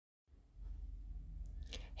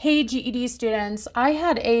Hey GED students, I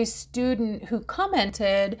had a student who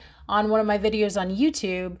commented on one of my videos on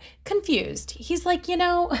YouTube, confused. He's like,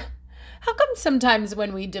 how come sometimes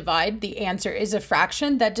when we divide, the answer is a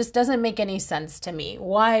fraction? That just doesn't make any sense to me.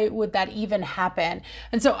 Why would that even happen?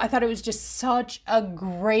 And so I thought it was just such a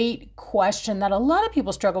great question that a lot of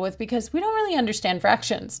people struggle with because we don't really understand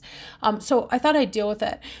fractions. So I thought I'd deal with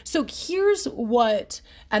it. So here's what,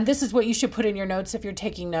 and this is what you should put in your notes if you're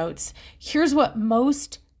taking notes. Here's what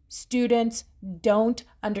most students don't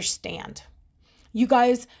understand. You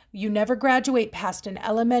guys, you never graduate past an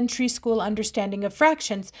elementary school understanding of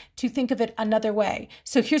fractions to think of it another way.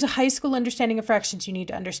 So here's a high school understanding of fractions you need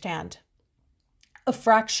to understand. A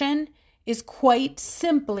fraction is quite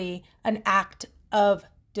simply an act of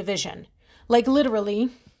division. Like literally,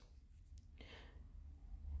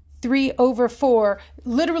 3/4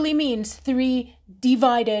 literally means 3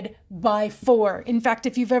 divided by 4. In fact,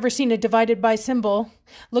 if you've ever seen a divided by symbol,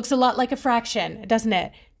 looks a lot like a fraction, doesn't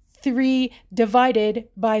it? 3 divided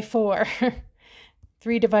by 4.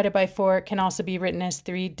 3 divided by 4 can also be written as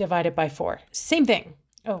 3 divided by 4. Same thing.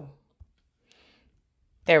 Oh,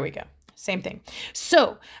 there we go. Same thing.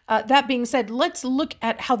 So that being said, let's look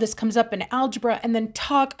at how this comes up in algebra and then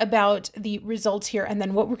talk about the results here. And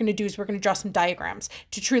then what we're going to do is we're going to draw some diagrams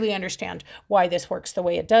to truly understand why this works the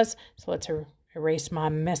way it does. So let's erase my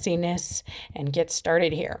messiness and get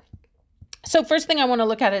started here. So first thing I want to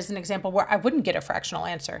look at is an example where I wouldn't get a fractional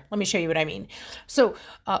answer. Let me show you what I mean. So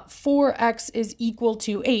 4x is equal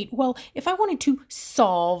to 8. Well, if I wanted to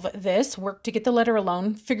solve this, work to get the letter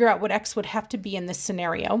alone, figure out what x would have to be in this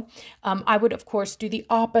scenario, I would, of course, do the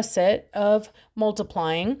opposite of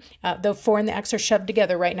multiplying. The 4 and the x are shoved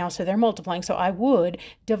together right now, so they're multiplying. So I would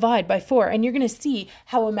divide by 4. And you're going to see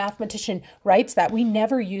how a mathematician writes that. We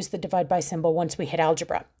never use the divide by symbol once we hit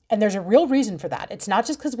algebra. And there's a real reason for that. It's not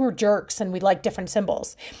just because we're jerks and we like different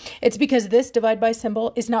symbols. It's because this divide by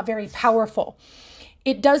symbol is not very powerful.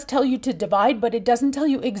 It does tell you to divide, but it doesn't tell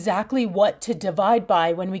you exactly what to divide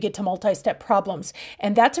by when we get to multi-step problems.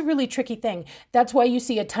 And that's a really tricky thing. That's why you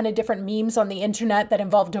see a ton of different memes on the internet that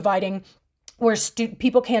involve dividing where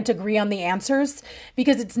people can't agree on the answers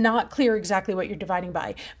because it's not clear exactly what you're dividing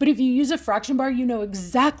by. But if you use a fraction bar, you know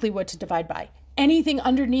exactly what to divide by. Anything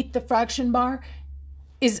underneath the fraction bar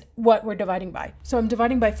is what we're dividing by. So I'm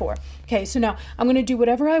dividing by 4. Okay, so now I'm going to do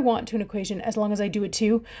whatever I want to an equation as long as I do it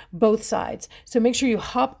to both sides. So make sure you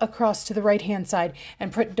hop across to the right-hand side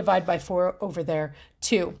and put divide by 4 over there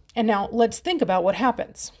too. And now let's think about what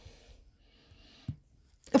happens.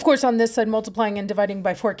 Of course, on this side, multiplying and dividing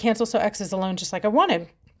by 4 cancel, so x is alone just like I wanted.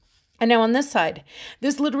 And now on this side,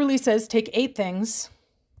 this literally says take 8 things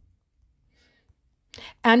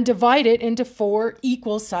and divide it into 4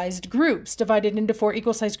 equal-sized groups. Divide it into 4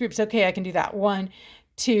 equal-sized groups. Okay, I can do that. 1,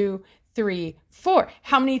 2, 3, 4.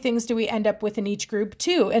 How many things do we end up with in each group?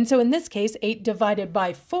 2. And so in this case, 8 divided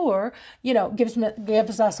by 4, gives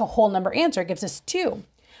us a whole number answer. It gives us 2.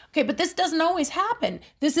 Okay, but this doesn't always happen.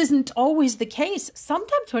 This isn't always the case.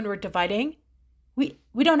 Sometimes when we're dividing, we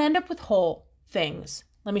don't end up with whole things.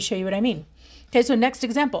 Let me show you what I mean. Okay, so next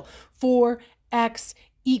example, 4x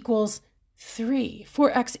equals 3.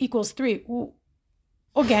 4x equals 3.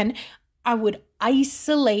 Again, I would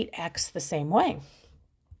isolate x the same way.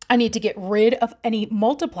 I need to get rid of any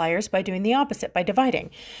multipliers by doing the opposite, by dividing.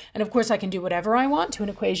 And of course, I can do whatever I want to an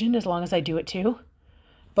equation as long as I do it to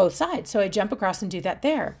both sides. So I jump across and do that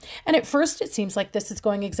there. And at first, it seems like this is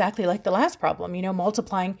going exactly like the last problem.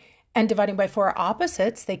 Multiplying and dividing by 4 are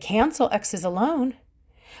opposites. They cancel x's alone.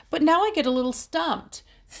 But now I get a little stumped.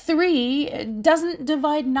 3 doesn't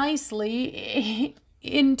divide nicely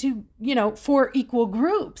into, 4 equal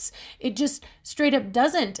groups. It just straight up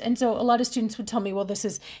doesn't. And so a lot of students would tell me, well, this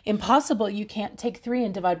is impossible. You can't take 3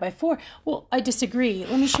 and divide by 4. Well, I disagree.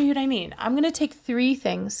 Let me show you what I mean. I'm going to take 3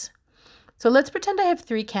 things. So let's pretend I have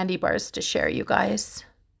 3 candy bars to share, you guys.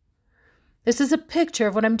 This is a picture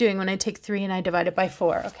of what I'm doing when I take 3 and I divide it by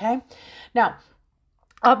 4, okay? Now,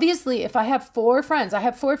 obviously, if I have 4 friends,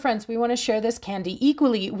 we want to share this candy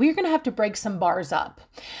equally, we're going to have to break some bars up.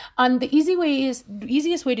 The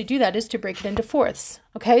easiest way to do that is to break it into fourths.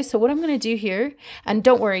 Okay, so what I'm going to do here, and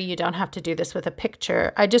don't worry, you don't have to do this with a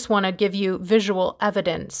picture. I just want to give you visual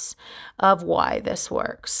evidence of why this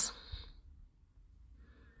works.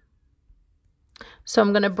 So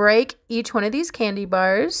I'm going to break each one of these candy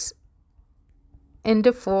bars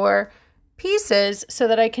into 4 pieces so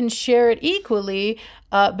that I can share it equally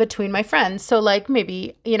between my friends. So like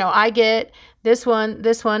maybe, I get this one,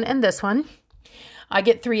 and this one. I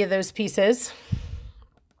get 3 of those pieces.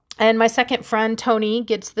 And my second friend, Tony,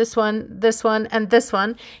 gets this one, and this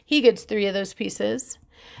one. He gets 3 of those pieces.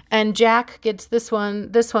 And Jack gets this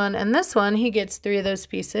one, and this one. He gets 3 of those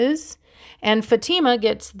pieces. And Fatima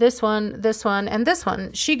gets this one, and this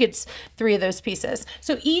one. She gets 3 of those pieces.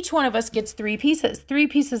 So each one of us gets 3 pieces. 3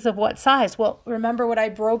 pieces of what size? Well, remember what I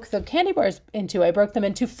broke the candy bars into. I broke them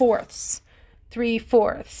into fourths.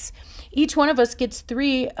 3/4. Each one of us gets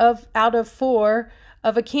 3 out of 4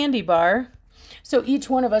 of a candy bar. So each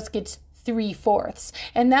one of us gets 3/4.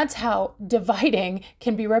 And that's how dividing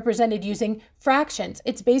can be represented using fractions.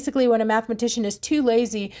 It's basically when a mathematician is too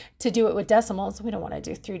lazy to do it with decimals. We don't want to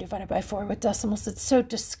do 3 divided by 4 with decimals. It's so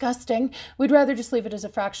disgusting. We'd rather just leave it as a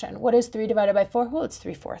fraction. What is 3 divided by 4? Well, it's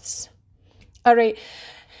 3/4. All right.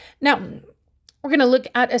 Now, we're going to look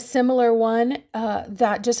at a similar one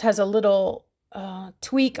that just has a little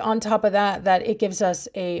tweak on top of that it gives us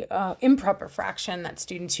a improper fraction that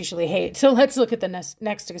students usually hate. So let's look at the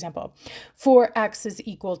next example. 4x is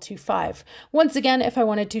equal to 5. Once again, if I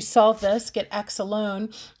wanted to solve this, get x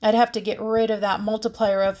alone, I'd have to get rid of that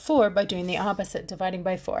multiplier of 4 by doing the opposite, dividing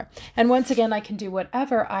by 4. And once again, I can do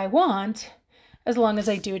whatever I want as long as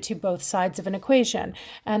I do it to both sides of an equation.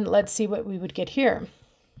 And let's see what we would get here.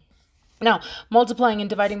 Now, multiplying and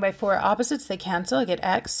dividing by 4 are opposites. They cancel. I get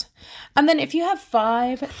x. And then if you have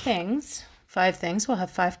 5 things, we'll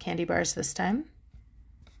have 5 candy bars this time.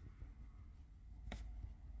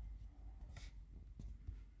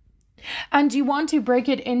 And you want to break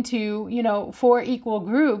it into, 4 equal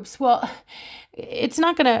groups. Well, it's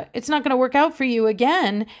not gonna work out for you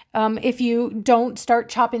again if you don't start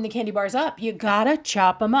chopping the candy bars up. You gotta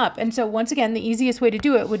chop them up. And so once again, the easiest way to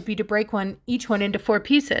do it would be to break each one into 4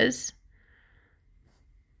 pieces.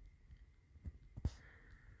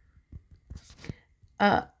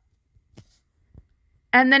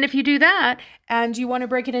 And then if you do that and you want to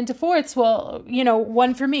break it into fourths, well,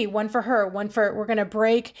 1 for me, 1 for her, we're going to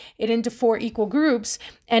break it into 4 equal groups.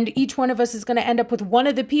 And each one of us is going to end up with one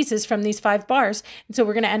of the pieces from these 5 bars. And so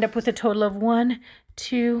we're going to end up with a total of 1,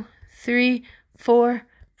 2, 3, 4,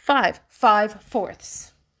 5.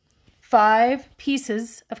 5/4. 5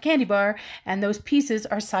 pieces of candy bar, and those pieces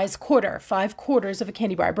are size quarter, 5 quarters of a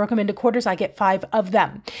candy bar. I broke them into quarters. I get 5 of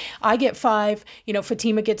them. I get 5,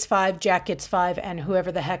 Fatima gets 5, Jack gets 5, and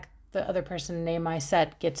whoever the heck the other person name I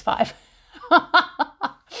said gets 5.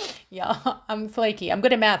 Yeah, I'm flaky. I'm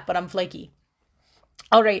good at math, but I'm flaky.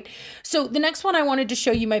 All right. So the next one I wanted to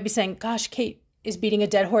show you, might be saying, gosh, Kate is beating a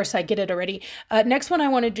dead horse. I get it already. Next one I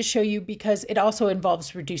wanted to show you because it also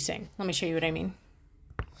involves reducing. Let me show you what I mean.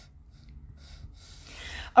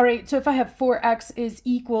 All right, so if I have 4x is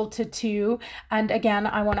equal to 2, and again,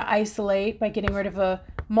 I want to isolate by getting rid of a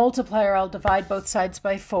multiplier, I'll divide both sides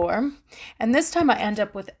by 4. And this time I end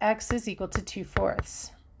up with x is equal to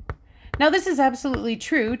 2/4. Now this is absolutely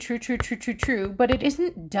true, but it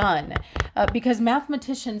isn't done because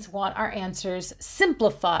mathematicians want our answers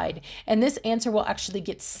simplified. And this answer will actually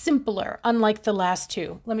get simpler, unlike the last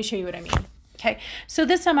 2. Let me show you what I mean. Okay, so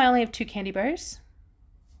this time I only have 2 candy bars.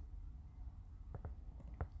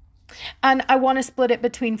 And I want to split it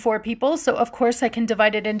between 4 people, so of course I can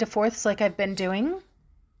divide it into fourths like I've been doing.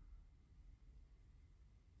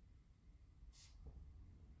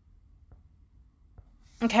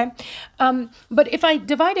 Okay, but if I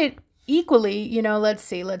divide it equally,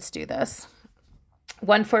 let's do this.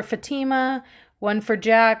 1 for Fatima, 1 for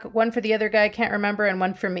Jack, 1 for the other guy I can't remember, and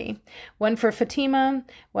 1 for me. 1 for Fatima,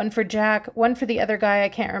 1 for Jack, 1 for the other guy I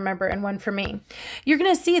can't remember, and 1 for me. You're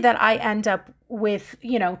going to see that I end up with,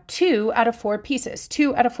 2 out of 4 pieces.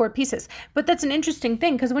 2 out of 4 pieces. But that's an interesting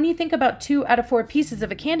thing because when you think about 2 out of 4 pieces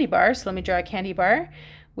of a candy bar, so let me draw a candy bar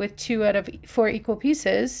with 2 out of 4 equal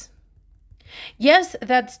pieces. Yes,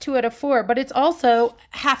 that's 2 out of 4, but it's also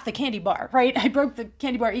half the candy bar, right? I broke the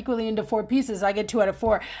candy bar equally into 4 pieces. I get 2 out of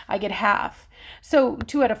 4. I get half. So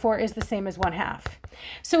 2 out of 4 is the same as 1/2.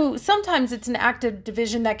 So sometimes it's an active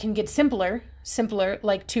division that can get simpler,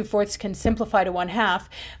 like 2/4 can simplify to 1/2,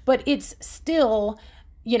 but it's still,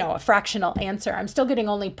 a fractional answer. I'm still getting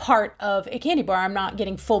only part of a candy bar. I'm not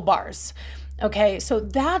getting full bars. Okay, so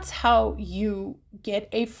that's how you get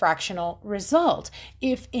a fractional result.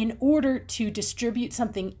 If in order to distribute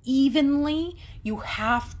something evenly, you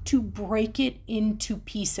have to break it into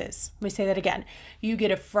pieces. Let me say that again. You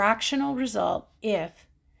get a fractional result if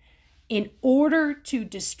in order to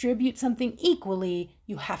distribute something equally,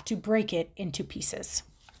 you have to break it into pieces.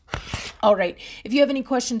 All right, if you have any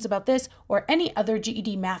questions about this or any other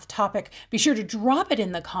GED math topic, be sure to drop it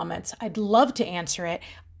in the comments. I'd love to answer it.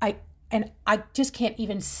 And I just can't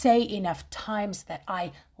even say enough times that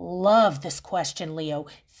I love this question, Leo.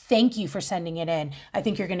 Thank you for sending it in. I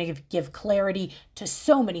think you're going to give clarity to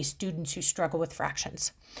so many students who struggle with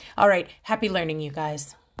fractions. All right, happy learning, you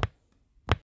guys.